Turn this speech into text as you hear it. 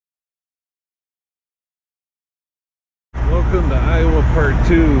Welcome to Iowa Part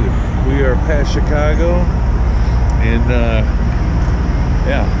 2. We are past Chicago and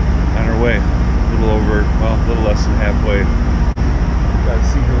yeah, on our way. A little over, well, a little less than halfway. Got a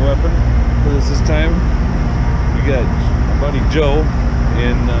secret weapon for this time. We got our buddy Joe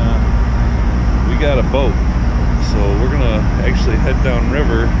and we got a boat. So we're gonna actually head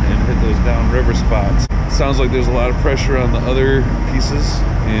downriver and hit those downriver spots. Sounds like there's a lot of pressure on the other pieces,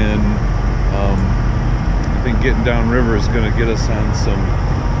 and I think getting downriver is gonna get us on some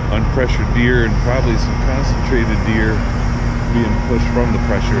unpressured deer and probably some concentrated deer being pushed from the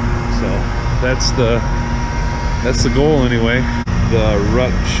pressure. So that's the goal anyway. The rut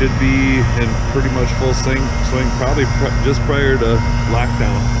should be in pretty much full swing probably just prior to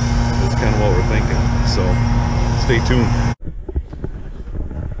lockdown. That's kind of what we're thinking. So stay tuned.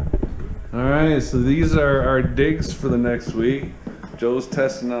 All right, so these are our digs for the next week. Joe's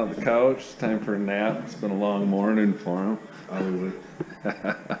testing out the couch. It's time for a nap. It's been a long morning for him.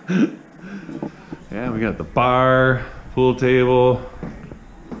 Yeah, we got the bar, pool table,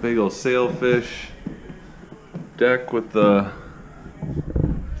 big old sailfish deck with the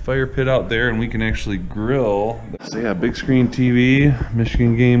fire pit out there, and we can actually grill. So yeah, big screen TV,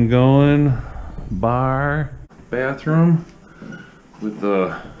 Michigan game going, bar, bathroom with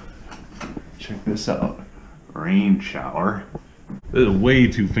the, check this out, rain shower. This is way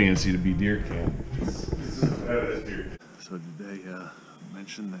too fancy to be deer camp. So did I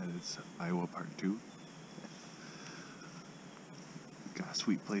mention that it's Iowa Part 2? Got a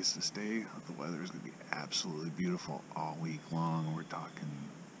sweet place to stay. The weather is going to be absolutely beautiful all week long. We're talking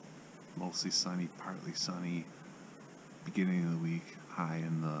mostly sunny, partly sunny. Beginning of the week, high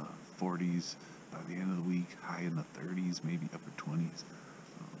in the 40s. By the end of the week, high in the 30s, maybe upper 20s.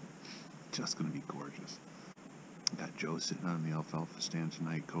 Just going to be gorgeous. Got Joe sitting on the alfalfa stand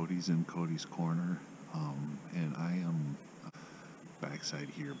tonight. Cody's in Cody's corner. And I am backside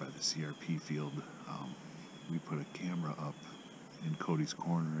here by the CRP field. We put a camera up in Cody's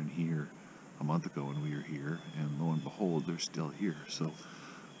corner and here a month ago when we were here, and lo and behold, they're still here. So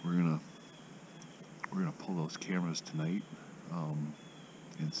we're gonna pull those cameras tonight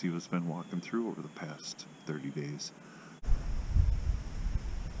and see what's been walking through over the past 30 days.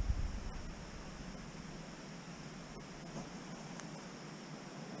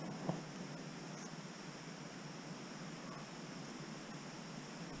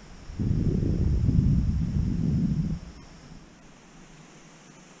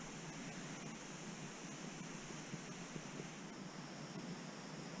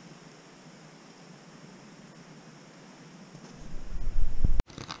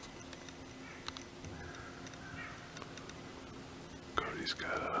 He's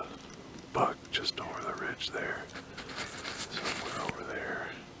got a buck just over the ridge there, somewhere over there.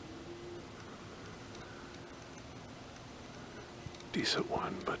 Decent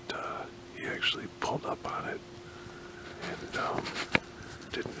one, but he actually pulled up on it and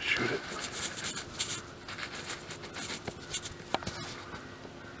didn't shoot it.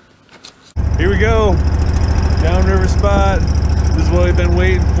 Here we go, downriver spot. This is what we've been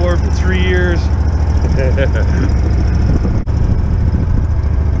waiting for 3 years.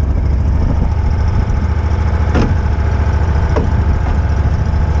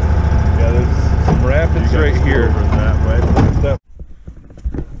 Rapids right here.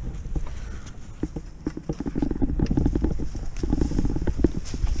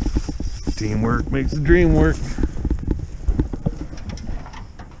 Teamwork makes the dream work.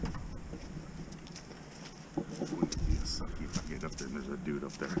 Wouldn't be a sucky if I get up there and there's a dude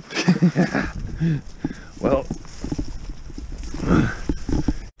up there. Well,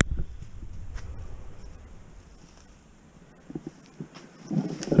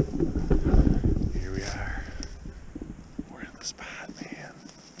 here we are. We're in the spot, man.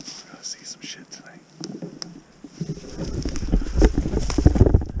 We're gonna see some shit tonight.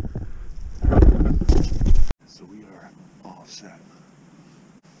 So we are all set.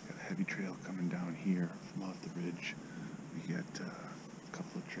 Got a heavy trail coming down here from off the ridge. We got a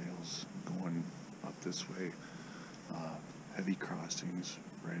couple of trails going up this way. Heavy crossings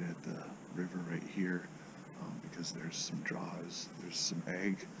right at the river right here because there's some draws. There's some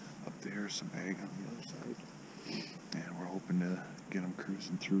ag up there, some ag on the other side. And we're hoping to get them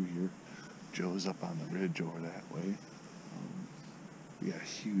cruising through here. Joe's up on the ridge over that way. We got a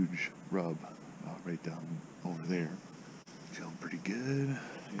huge rub right down over there. Feeling pretty good.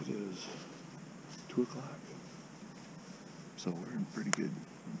 It is 2 o'clock. So we're in pretty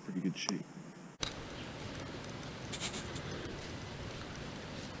good shape.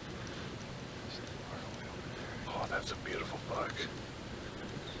 Oh, that's a beautiful buck.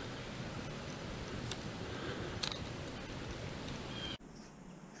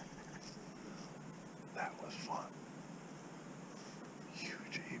 was fun.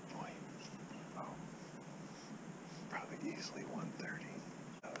 Huge 8-point. Probably easily 130.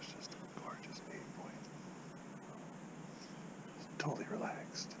 That was just a gorgeous 8-point. Totally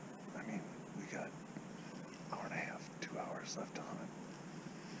relaxed. I mean, we got an hour and a half, 2 hours left to hunt.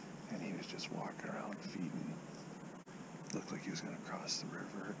 And he was just walking around feeding. Looked like he was going to cross the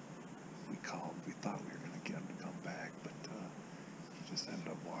river. We called. We thought we were going to get him to come back, but he just ended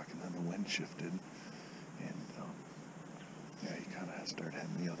up walking. Then the wind shifted, and yeah, he kind of started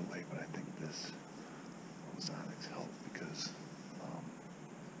heading the other way. But I think this Ozonics helped because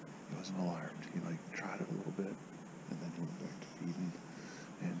he wasn't alarmed. He like trotted a little bit, and then went back to feeding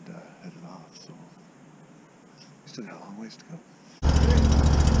and headed off. So we still got a long ways to go.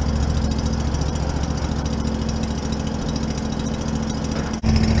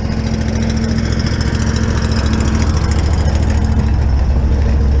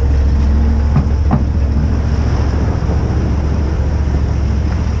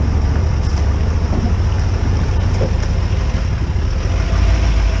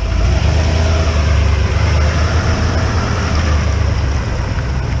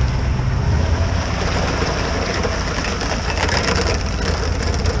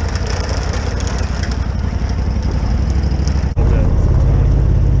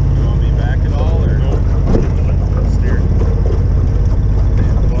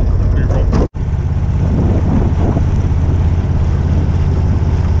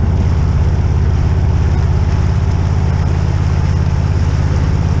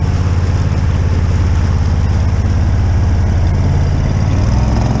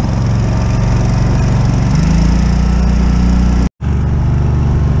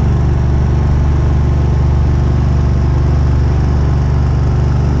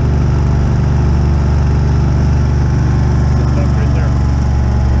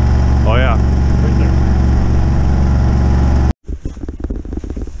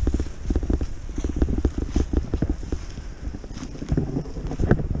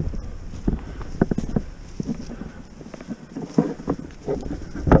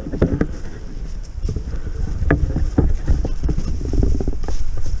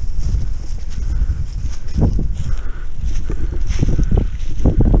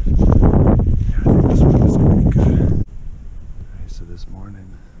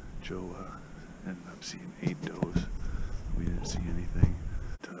 Seeing 8 does. We didn't see anything.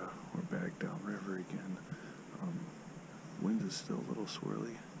 We're back downriver again. Wind is still a little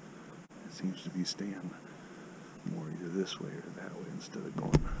swirly. It seems to be staying more either this way or that way instead of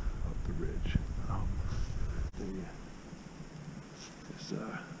going up the ridge. There's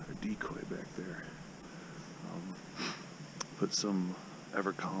a decoy back there. Put some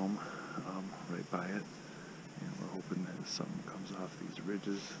Evercalm right by it, and we're hoping that something comes off these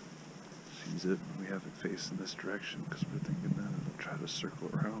ridges. Sees it, and we have it facing this direction because we're thinking that it'll try to circle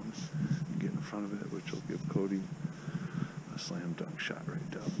around and get in front of it, which will give Cody a slam dunk shot right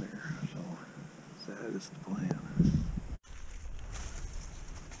down there. So that is the plan.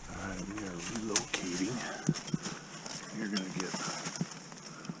 Alright, we are relocating. You're going to get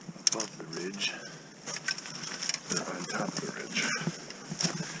above the ridge, or on top of the ridge.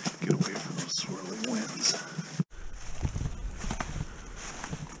 Get away from those swirling winds.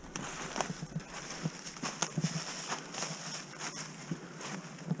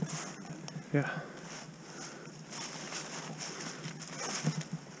 Yeah.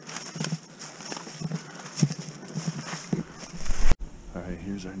 Alright,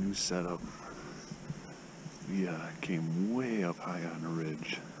 here's our new setup. We came way up high on a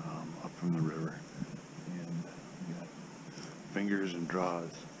ridge, up from the river. And we got fingers and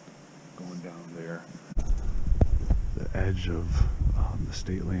draws going down there. The edge of the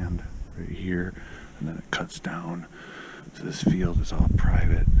state land right here, and then it cuts down. So this field is all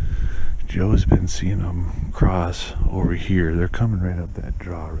private. Joe's been seeing them cross over here. They're coming right up that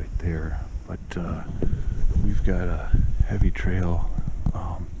draw right there. But we've got a heavy trail.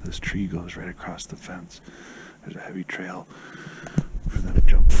 This tree goes right across the fence. There's a heavy trail for them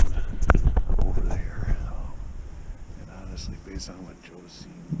jumping over there. And honestly, based on what Joe's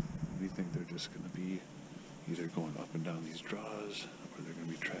seen, we think they're just going to be either going up and down these draws, or they're going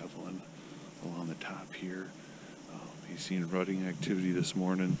to be traveling along the top here. He's seen rutting activity this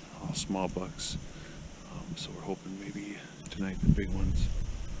morning, all small bucks. So we're hoping maybe tonight the big ones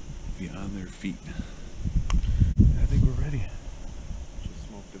will be on their feet. I think we're ready. Just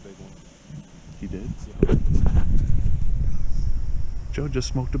smoked a big one. He did? Yeah. Joe just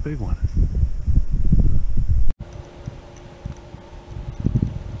smoked a big one.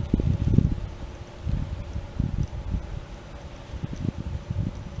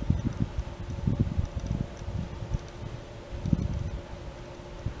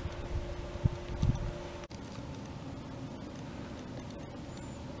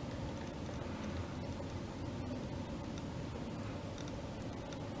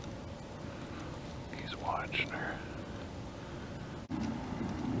 watching her.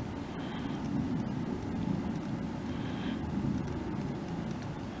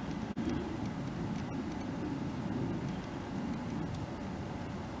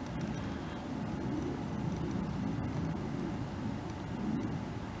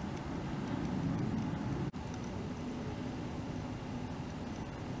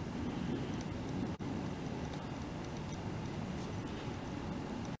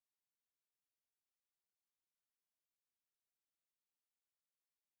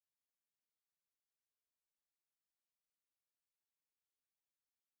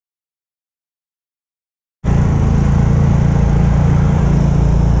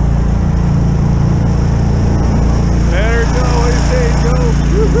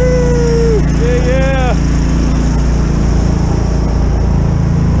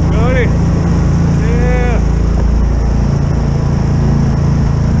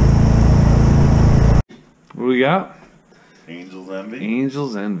 Yeah. Angel's Envy.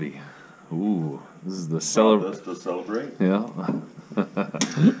 Angel's Envy. Ooh, this is the This to celebrate. Yeah.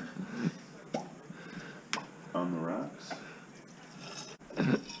 On the rocks.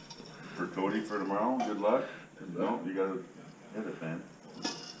 For Cody for tomorrow. Good luck. No, you gotta hit it, man.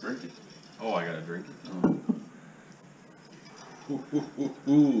 Drink it. Oh, I gotta drink it.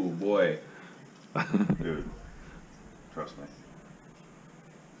 Ooh, boy. Dude, trust me.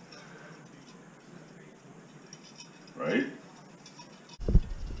 Right?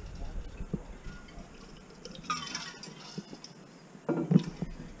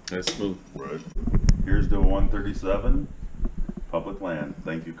 That's smooth. Right. Here's to 137, public land.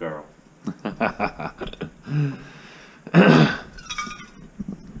 Thank you, Carl. Oh,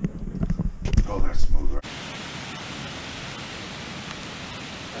 that's smooth. Right?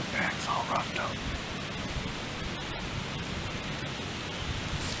 That back's all roughed up.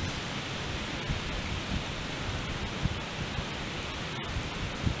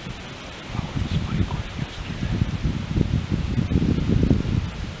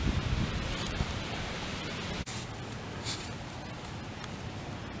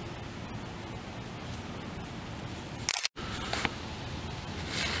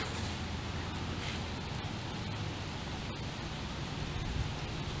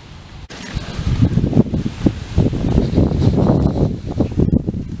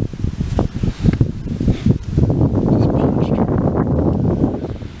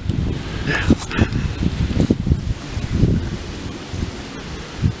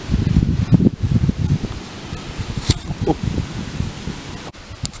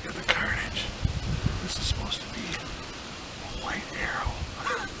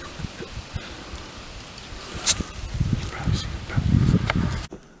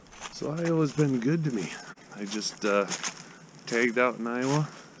 So Iowa's been good to me. I just tagged out in Iowa,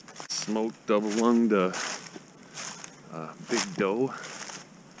 smoked double-lunged big doe,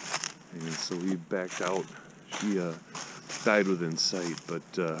 and so we backed out. She died within sight, but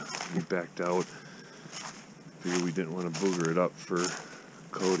we backed out. Figured we didn't want to booger it up for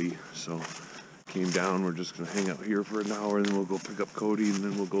Cody, so came down. We're just gonna hang out here for an hour, and then we'll go pick up Cody, and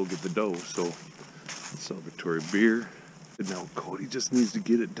then we'll go get the doe. So celebratory beer. And now Cody just needs to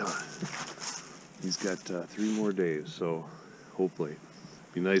get it done. He's got 3 more days, so hopefully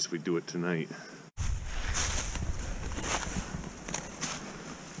it'd be nice if we do it tonight.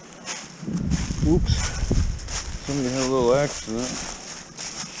 Oops, somebody had a little accident.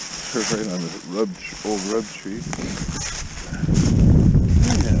 Right on the old rub tree.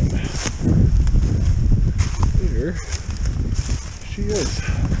 And there she is.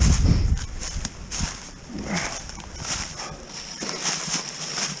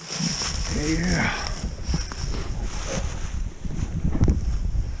 Yeah.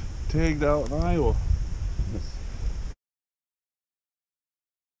 Tagged out in Iowa.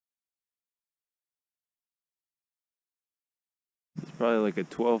 It's probably like a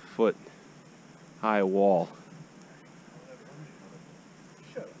 12-foot high wall.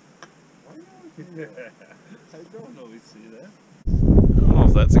 Shut up. I don't always see that. I don't know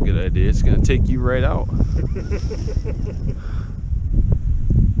if that's a good idea. It's gonna take you right out.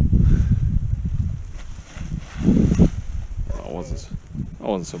 That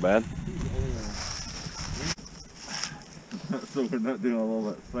wasn't so bad. So we're not doing all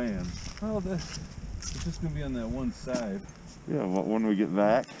that sand. Well, it's just gonna be on that one side. Yeah, when we get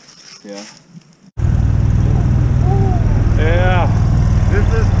back. Yeah. Yeah. This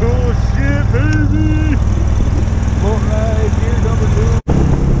is cool shit, baby! Boat ride, gear number 2.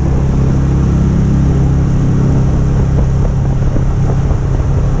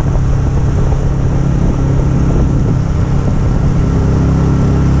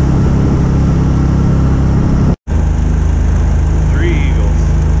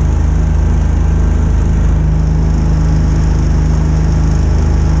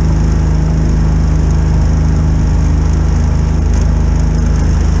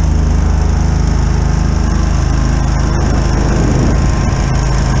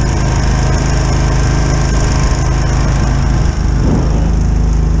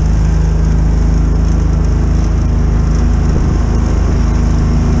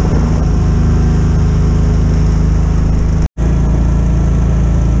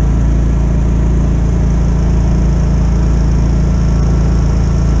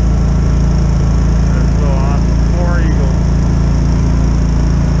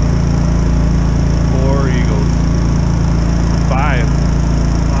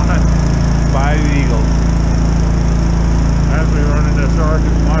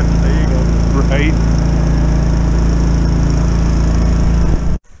 Right?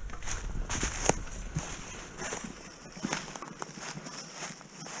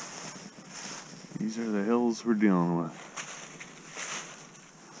 These are the hills we're dealing with.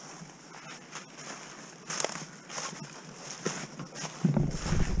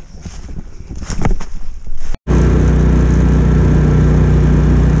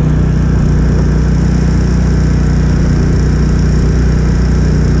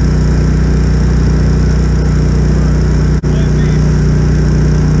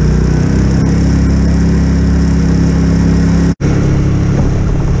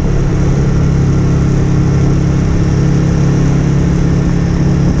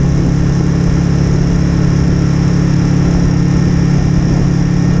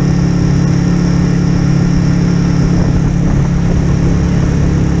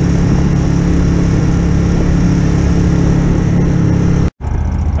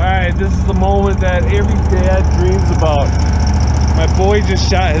 This is the moment that every dad dreams about. My boy just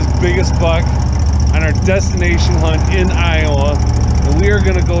shot his biggest buck on our destination hunt in Iowa, and we are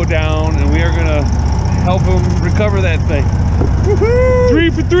gonna go down and we are gonna help him recover that thing. Woohoo! 3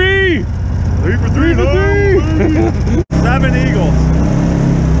 for 3! 3 for 3! 3 for 3! 7 eagles.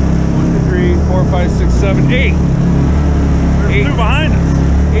 1, 2, 3, 4, 5, 6, 7, 8. There's 8 behind us.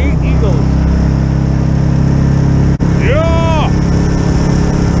 8 eagles. Yeah!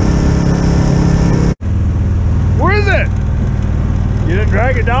 Where is it? You didn't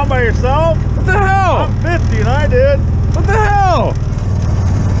drag it down by yourself? What the hell? I'm 50 and I did. What the hell?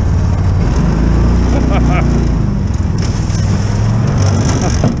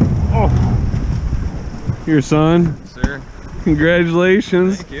 Oh. Here, son. Sir.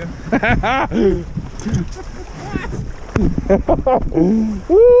 Congratulations. Thank you.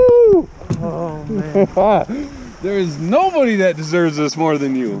 Woo! Oh man. There is nobody that deserves this more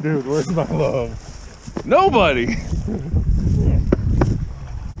than you. Dude, where's my love? Nobody.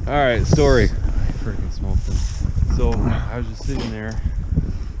 All right, story. I freaking smoked them. So I was just sitting there.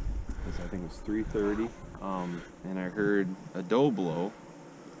 I think it was 3:30, and I heard a doe blow.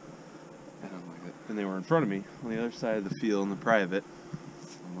 And I'm like, and they were in front of me on the other side of the field in the private.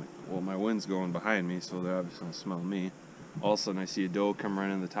 I'm like, well, my wind's going behind me, so they're obviously gonna smell me. All of a sudden, I see a doe come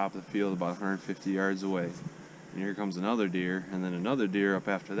running in the top of the field about 150 yards away. And here comes another deer, and then another deer up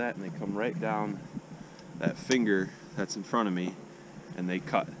after that, and they come right down that finger that's in front of me, and they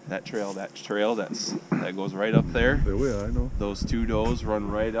cut that trail that goes right up there. Yeah, I know. Those 2 does run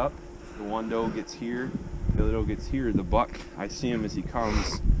right up. The one doe gets here, the other doe gets here. The buck, I see him as he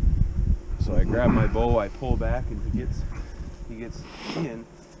comes, so I grab my bow, I pull back, and he gets in,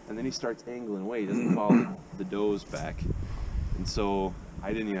 and then he starts angling away. He doesn't follow the does back, and so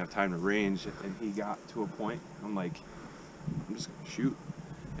I didn't even have time to range, and he got to a point. I'm like, I'm just gonna shoot.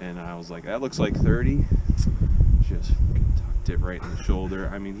 And I was like, that looks like 30. Just tucked it right in the shoulder.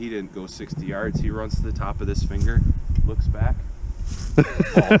 I mean, he didn't go 60 yards. He runs to the top of this finger, looks back,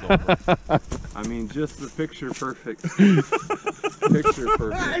 falls over. I mean, just the picture perfect. Picture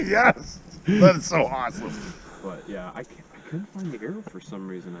perfect. Yes! That is so awesome. But yeah, I couldn't find the arrow for some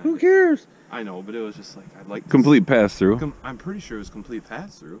reason. Who cares? I know, but it was just like, I'd like to Complete pass through. I'm pretty sure it was complete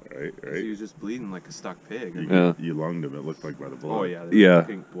pass through. Right. He was just bleeding like a stuck pig. You lunged him, it looked like by the blood. Oh yeah, Yeah.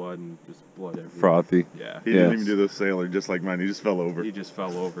 pink blood and just blood everywhere. Frothy. Yeah. He didn't even do the sailor, just like mine. He just fell over. He just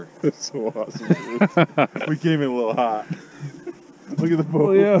fell over. That's so awesome. We came in a little hot. Look at the boat.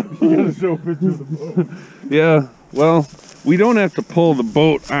 Oh, yeah. You gotta show a picture of the boat. Yeah, well, we don't have to pull the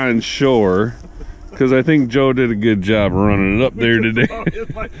boat on shore because I think Joe did a good job running it up there today.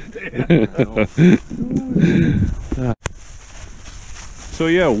 So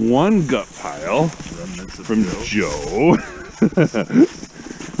yeah, one gut pile from Joe.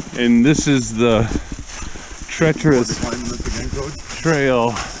 And this is the treacherous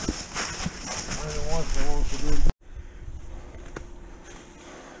trail.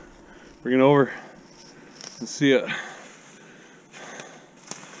 Bring it over. Let's see it.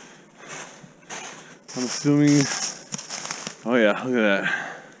 I'm assuming. Oh yeah, look at that.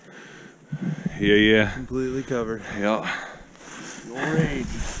 Yeah. Completely covered. Yeah. No rage.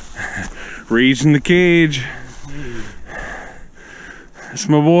 Rage in the cage. That's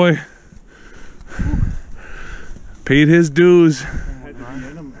my boy. Paid his dues.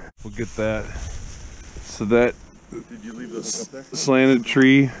 We'll get that. So that Did you leave the hook up there? slanted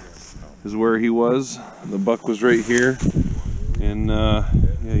tree is where he was. The buck was right here. And yeah,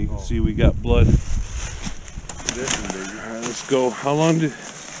 you can see we got blood. Alright, let's go. How long did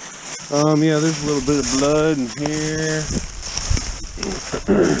yeah, there's a little bit of blood in here.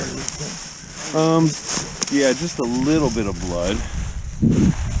 Yeah, just a little bit of blood.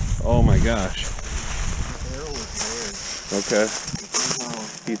 Oh my gosh. The arrow was Okay. there.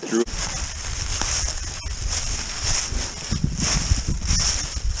 He threw.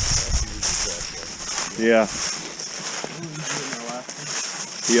 Yeah.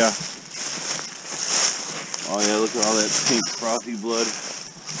 Yeah. Oh yeah, look at all that pink frothy blood.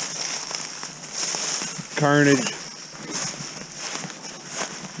 Carnage.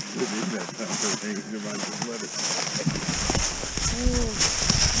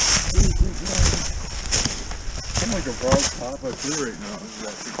 I'm like a frog pop up here right now. This is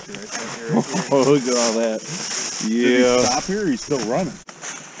that picture right there. Oh, look at all that. Did he Yeah. stop here? He's still running.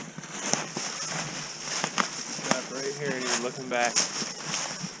 Stop right here and you're looking back.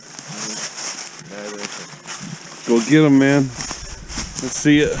 Go get him, man. Let's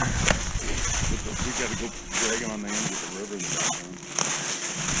see it. We gotta go drag him on the end of the river.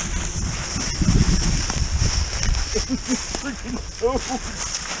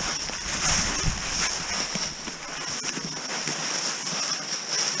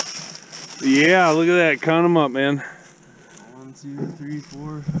 Yeah, look at that. Count them up, man. 1, 2, 3,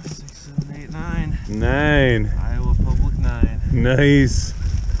 4, 5, 6, 7, 8, 9. 9. Iowa Public 9. Nice.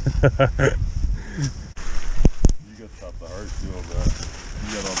 You got top the heart too of that. You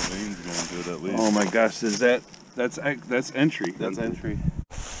got all the veins going good at least. Oh my gosh, is that's entry. That's entry.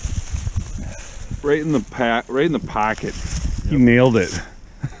 Right in the pocket. He nailed it.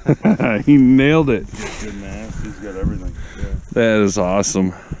 He nailed it. He's got good mass. He's got everything. Yeah. That is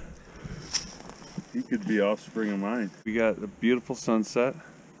awesome. He could be offspring of mine. We got a beautiful sunset.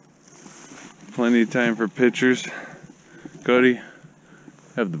 Plenty of time for pictures. Cody,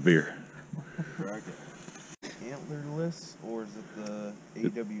 have the beer. Antlerless, or is it the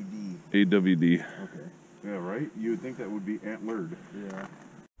AWD? AWD. Okay. Yeah, right? You would think that would be antlered. Yeah.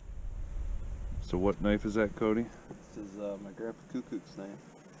 So what knife is that, Cody? This is my grandpa Cuckoo's knife.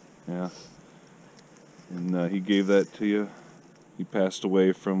 Yeah. And he gave that to you. He passed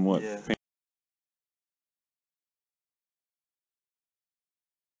away from what? Yeah.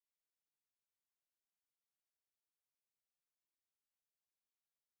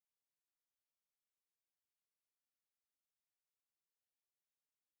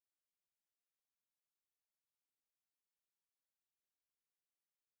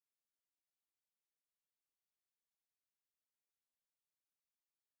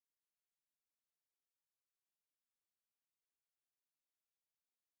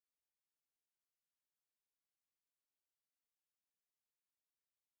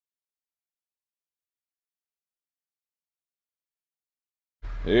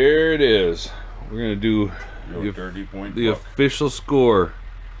 There it is. We're gonna do Your dirty point. the official score.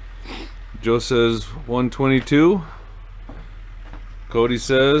 Joe says 122. Cody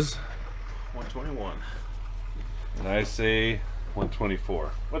says 121. and I say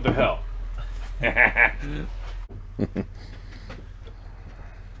 124. What the hell? We're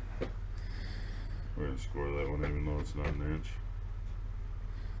gonna score that one even though it's not an inch.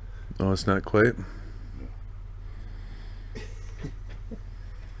 Oh, it's not quite.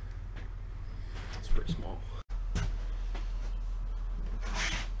 It's pretty small.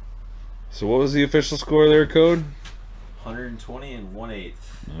 So what was the official score there, Code? 120 and 1/8.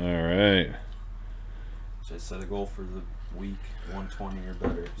 All right. So I set a goal for the week, 120 or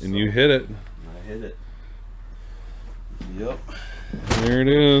better. And you hit it. I hit it. Yep. There it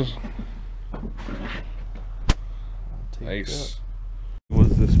is. Take Nice.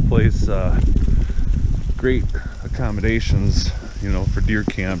 Was this place great accommodations, you know, for deer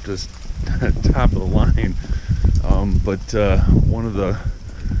camp, just top of the line. But one of the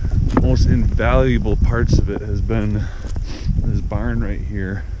most invaluable parts of it has been this barn right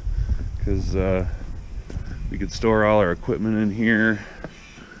here, because we could store all our equipment in here,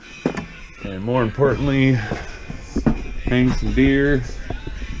 and more importantly, hang some deer.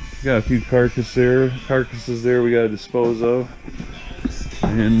 We got a few carcasses there we got to dispose of,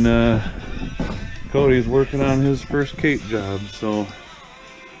 and Cody's working on his first Cape job, so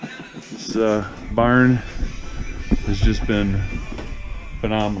this barn has just been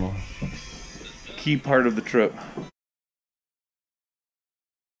phenomenal. Key part of the trip.